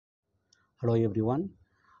Hello everyone,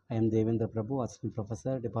 I am Devendra Prabhu, Assistant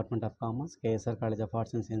Professor, Department of Commerce, KSR College of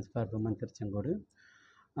Arts and Science for Women, Tirchangodu.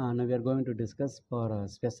 Now we are going to discuss for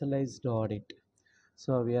specialized audit.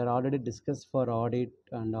 So we are already discussed for audit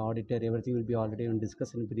and auditor, everything will be already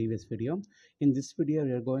discussed in previous video. In this video,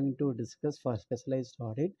 we are going to discuss for specialized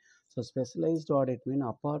audit. So specialized audit means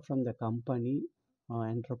apart from the company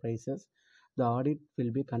enterprises, the audit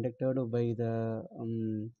will be conducted by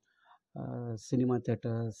the cinema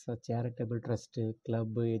theaters, charitable trust, club,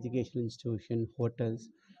 educational institution, hotels.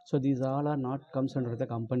 So these all are not comes under the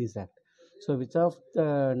Companies Act. So which of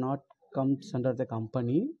the not comes under the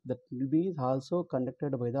company that will be also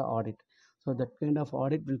conducted by the audit. So that kind of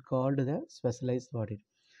audit will called the specialized audit.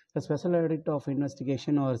 The special audit of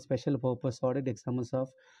investigation or special purpose audit examples of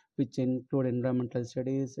which include environmental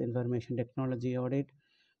studies, information technology audit,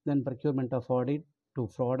 then procurement of audit to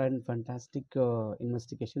fraud and fantastic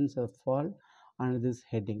investigations fall under this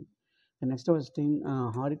heading. The next question,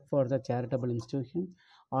 audit for the charitable institution.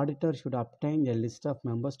 Auditor should obtain a list of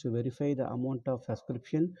members to verify the amount of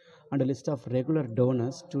subscription and a list of regular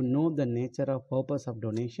donors to know the nature of purpose of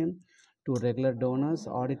donation. To regular donors,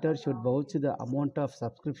 auditor should vouch the amount of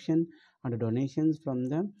subscription and donations from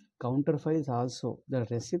the counter files, also the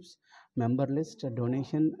receipts, member list,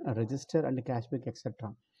 donation register and cashback,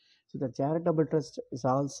 etc. So the charitable trust is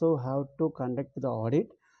also have to conduct the audit.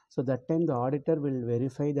 So that time the auditor will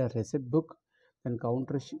verify the receipt book, then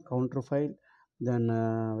counter file, then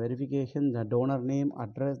verification, the donor name,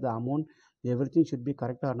 address, the amount, everything should be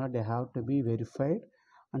correct or not. They have to be verified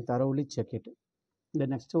and thoroughly check it. The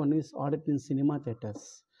next one is audit in cinema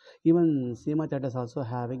theaters. Even cinema theaters also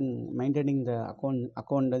having maintaining the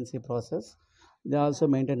accountancy process. They also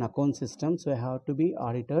maintain account system, so have to be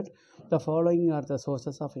audited. The following are the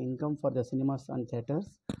sources of income for the cinemas and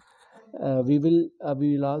theaters. We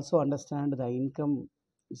will also understand the income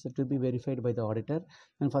is to be verified by the auditor.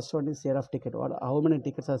 And first one is share of ticket, or how many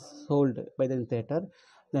tickets are sold by the theater,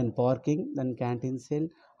 then parking, then canteen sale,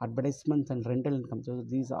 advertisements and rental income. So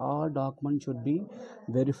these all documents should be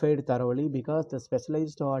verified thoroughly, because the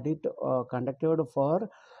specialized audit conducted for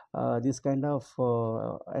this kind of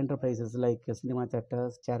enterprises like cinema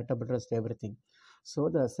theaters, charitable trust, everything. So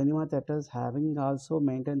the cinema theaters having also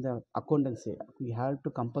maintain the accountancy. We have to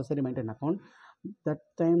compulsory maintain account. That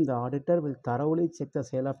time the auditor will thoroughly check the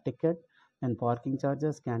sale of ticket and parking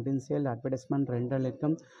charges, canteen sale, advertisement, rental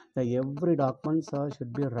income. The every documents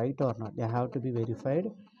should be right or not. They have to be verified.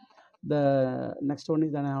 The next one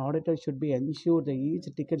is that an auditor should be ensure that each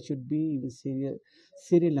ticket should be in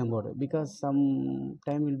serial number, because some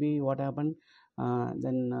time will be what happen.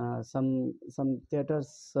 Then some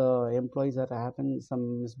theaters employees are happen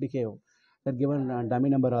some misbehave, that given dummy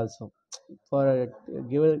number also for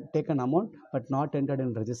given taken amount but not entered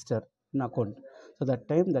in register in account. So that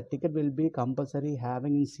time the ticket will be compulsory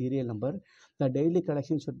having in serial number. The daily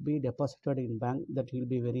collection should be deposited in bank. That will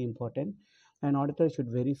be very important. An auditor should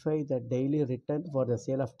verify the daily return for the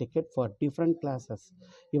sale of ticket for different classes,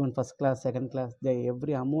 even first class, second class.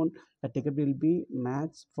 Every amount the ticket will be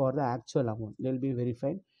matched for the actual amount. They will be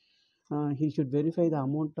verified. He should verify the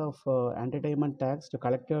amount of entertainment tax to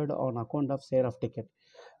collected on account of sale of ticket.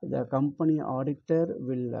 The company auditor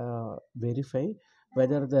will verify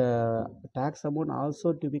whether the tax amount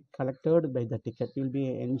also to be collected by the ticket. Will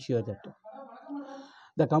be ensure that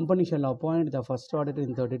the company shall appoint the first auditor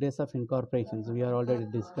in 30 days of incorporation. So we are already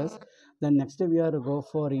discussed. Then next we are to go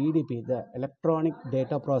for EDP, the electronic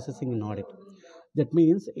data processing in audit. That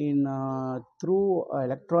means in through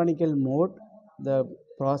electronical mode, the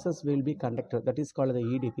process will be conducted. That is called the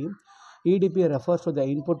EDP. EDP refers to the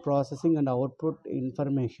input processing and output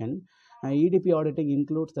information. EDP auditing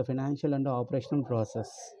includes the financial and operational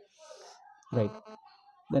process. Right.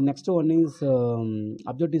 The next one is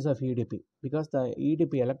objectives of EDP, because the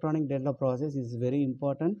EDP electronic data process is very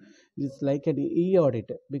important. It's like an e-audit,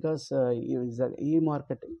 because it's an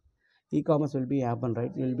e-market, e-commerce will be happen,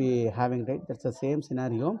 right? Will be having, right? That's the same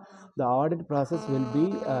scenario. The audit process will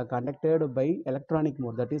be conducted by electronic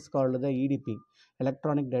mode. That is called the EDP,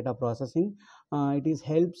 electronic data processing. It is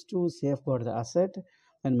helps to safeguard the asset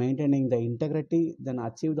and maintaining the integrity, then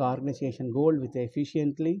achieve the organization goal with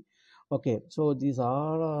efficiently. Okay, so these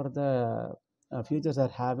all are the features are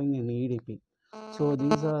having in EDP. So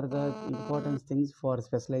these are the important things for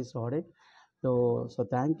specialized audit. So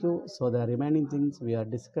thank you. So the remaining things we are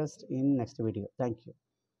discussed in next video. Thank you.